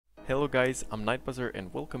Hello guys, I'm Nightbuzzer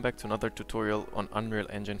and welcome back to another tutorial on Unreal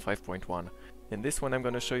Engine 5.1. In this one I'm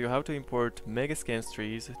going to show you how to import Megascans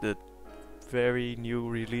Trees, the very new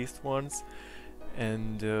released ones,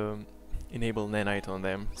 and enable Nanite on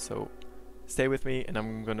them. So stay with me and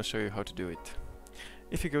I'm going to show you how to do it.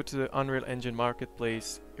 If you go to the Unreal Engine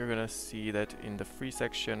Marketplace, you're going to see that in the free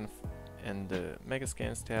section and the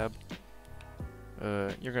Megascans tab,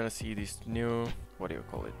 you're going to see these new, what do you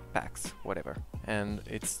call it, packs, whatever. And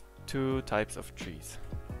it's two types of trees,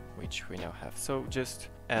 which we now have. So just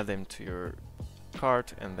add them to your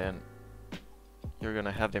cart and then you're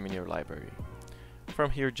gonna have them in your library.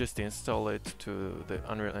 From here just install it to the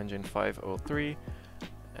Unreal Engine 5.03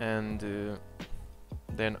 and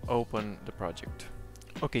then open the project.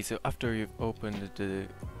 Okay, so after you've opened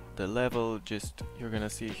the level, you're gonna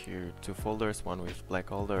see here two folders, one with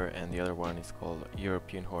Black Alder and the other one is called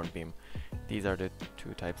European Hornbeam. These are the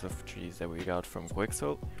two types of trees that we got from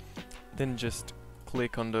Quixel. Then just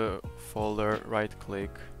click on the folder, right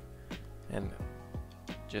click and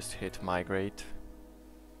just hit Migrate,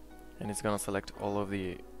 and it's gonna select all of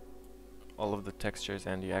the textures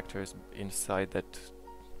and the actors inside that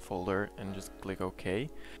folder and just click OK.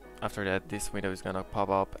 After that, this window is gonna pop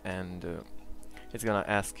up and it's gonna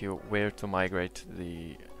ask you where to migrate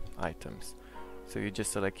the items. So you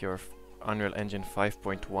just select your Unreal Engine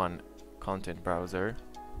 5.1 content browser,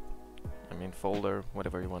 folder,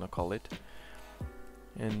 whatever you want to call it,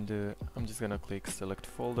 and I'm just gonna click select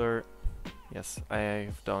folder. Yes,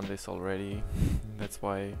 I've done this already. That's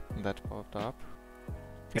why that popped up.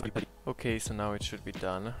 Okay, so now it should be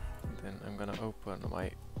done. Then I'm gonna open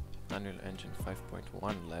my Unreal Engine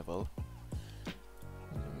 5.1 level.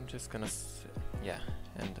 I'm just gonna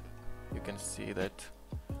and you can see that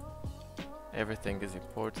everything is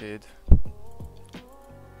imported,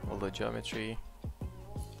 all the geometry,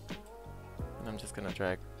 and I'm just gonna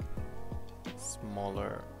drag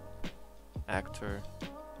smaller actor,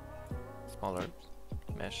 smaller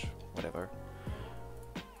mesh, whatever.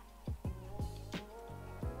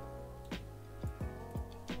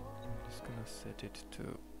 I'm just gonna set it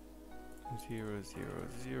to 0, 0,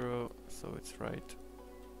 0, so it's right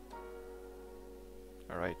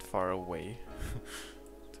far away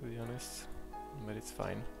to be honest, but it's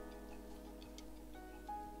fine.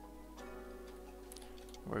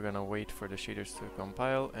 We're gonna wait for the shaders to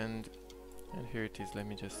compile, and here it is. Let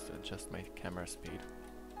me just adjust my camera speed.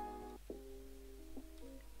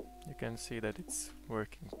 You can see that it's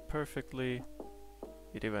working perfectly.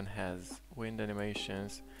 It even has wind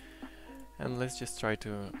animations, and let's just try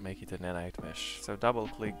to make it a nanite mesh. So double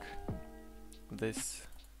click this.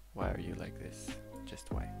 Why are you like this?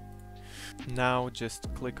 Just why? Now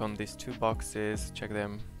just click on these two boxes, check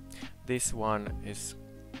them. This one is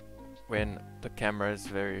when the camera is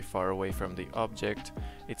very far away from the object.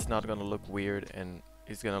 It's not gonna look weird and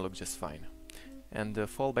it's gonna look just fine. And the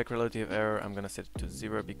fallback relative error, I'm gonna set it to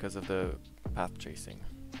 0 because of the path tracing.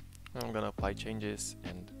 I'm gonna apply changes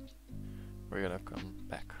and we're gonna come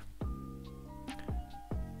back.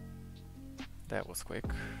 That was quick.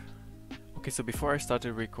 Okay, so before I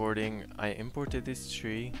started recording, I imported this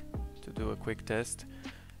tree to do a quick test,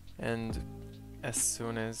 and as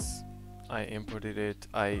soon as I imported it,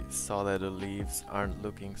 I saw that the leaves aren't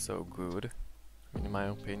looking so good, in my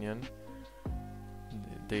opinion.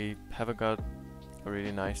 They haven't got a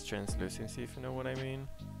really nice translucency, if you know what I mean.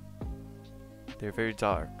 They're very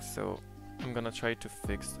dark, so I'm gonna try to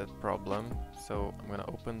fix that problem. So I'm gonna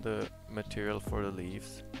open the material for the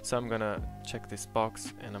leaves. So I'm gonna check this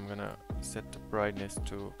box and I'm gonna set the brightness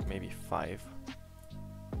to maybe 5.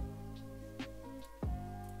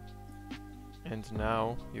 And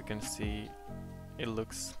now you can see it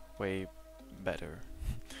looks way better.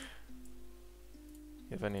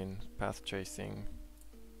 Even in path tracing.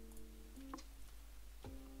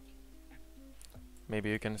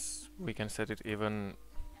 Maybe we can set it even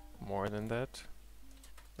more than that.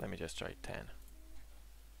 Let me just try 10.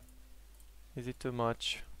 Is it too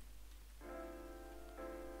much?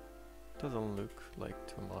 Doesn't look like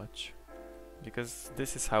too much, because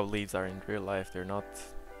this is how leaves are in real life. They're not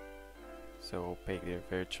so opaque, they're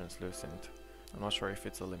very translucent. I'm not sure if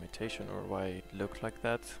it's a limitation or why it looked like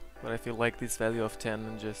that, but I feel like this value of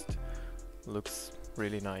 10 just looks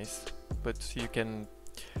really nice. But you can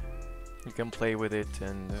play with it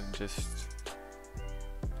and just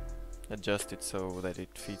adjust it so that it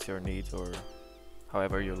fits your needs or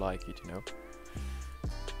however you like it, you know.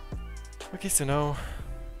 Okay, so now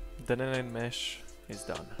the nanite mesh is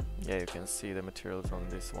done. Yeah, you can see the materials on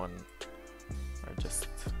this one are just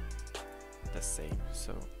the same,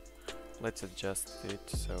 so let's adjust it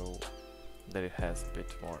so that it has a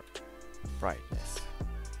bit more brightness.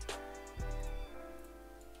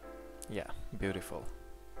 Yeah, beautiful.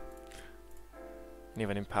 And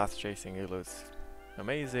even in path chasing it looks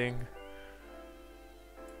amazing.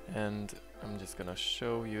 And I'm just gonna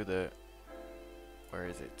show you the, where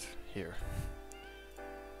is it? Here.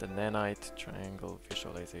 The Nanite triangle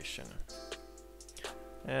visualization.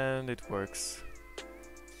 And it works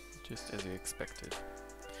just as you expected.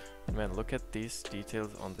 And man, look at these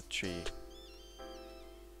details on the tree.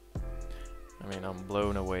 I mean, I'm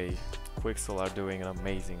blown away. Quixel are doing an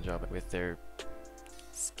amazing job with their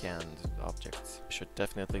scanned objects. You should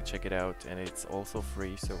definitely check it out, and it's also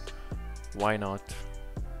free, so why not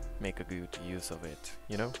make a good use of it,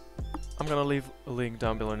 you know? I'm gonna leave a link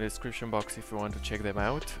down below in the description box if you want to check them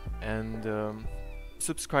out, and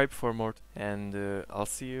subscribe for more, and I'll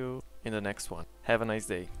see you in the next one. Have a nice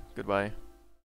day. Goodbye.